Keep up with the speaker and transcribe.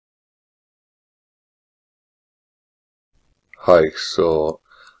Hi, so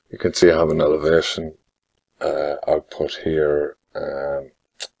you can see I have an elevation output here.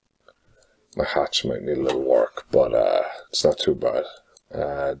 My hatch might need a little work, but it's not too bad.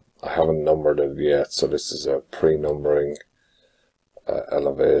 I haven't numbered it yet, so this is a pre-numbering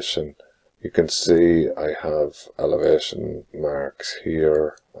elevation. You can see I have elevation marks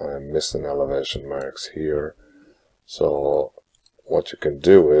here. I'm missing elevation marks here. So what you can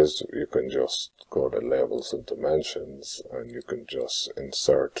do is you can just go to labels and dimensions, and you can just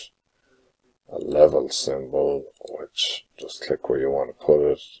insert a level symbol, which just click where you want to put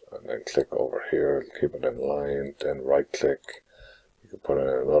it, and then click over here, keep it in line, then right click. You can put in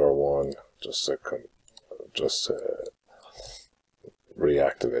another one just to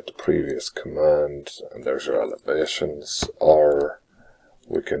reactivate the previous command, and there's your elevations. Or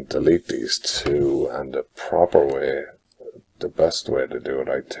we can delete these two, and the proper way, the best way to do it,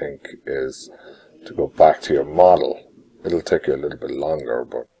 I think, is to go back to your model. It'll take you a little bit longer,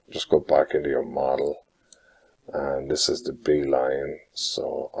 but just go back into your model, and this is the B line.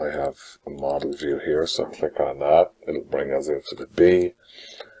 So I have a model view here, so click on that. It'll bring us into the B,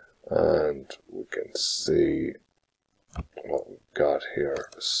 and we can see what we've got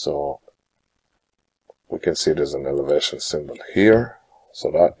here. So we can see there's an elevation symbol here. So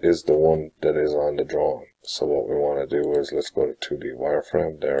that is the one that is on the drawing. So what we want to do is, let's go to 2D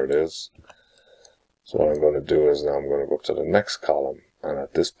wireframe. There it is. So what I'm going to do is now I'm going to go up to the next column, and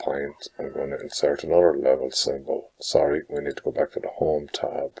at this point I'm going to insert another level symbol. Sorry, we need to go back to the Home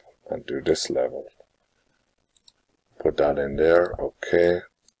tab and do this level. Put that in there. Okay.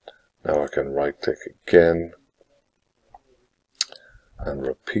 Now I can right click again and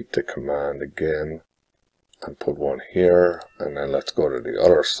repeat the command again and put one here, and then let's go to the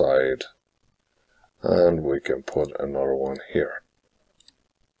other side and we can put another one here.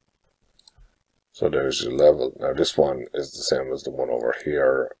 So there's your level. Now this one is the same as the one over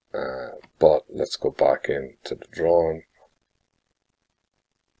here, but let's go back into the drawing,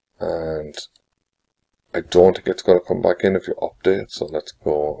 and I don't think it's going to come back in if you update, so let's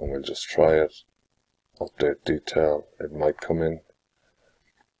go and we'll just try it. Update detail, it might come in,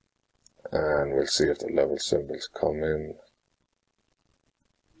 and we'll see if the level symbols come in.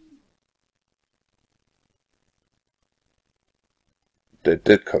 They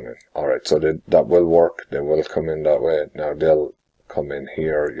did come in. Alright, so that will work. They will come in that way. Now they'll come in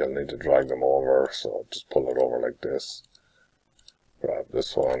here. You'll need to drag them over, so just pull it over like this. Grab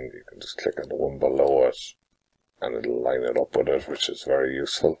this one. You can just click on the one below it, and it'll line it up with it, which is very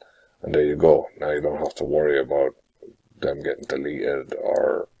useful. And there you go. Now you don't have to worry about them getting deleted,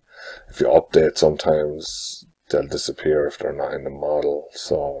 or if you update, sometimes they'll disappear if they're not in the model.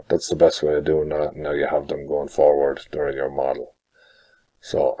 So that's the best way of doing that. Now you have them going forward during your model.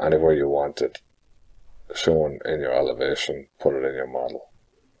 So anywhere you want it shown in your elevation, put it in your model.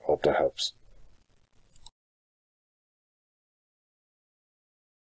 Hope that helps.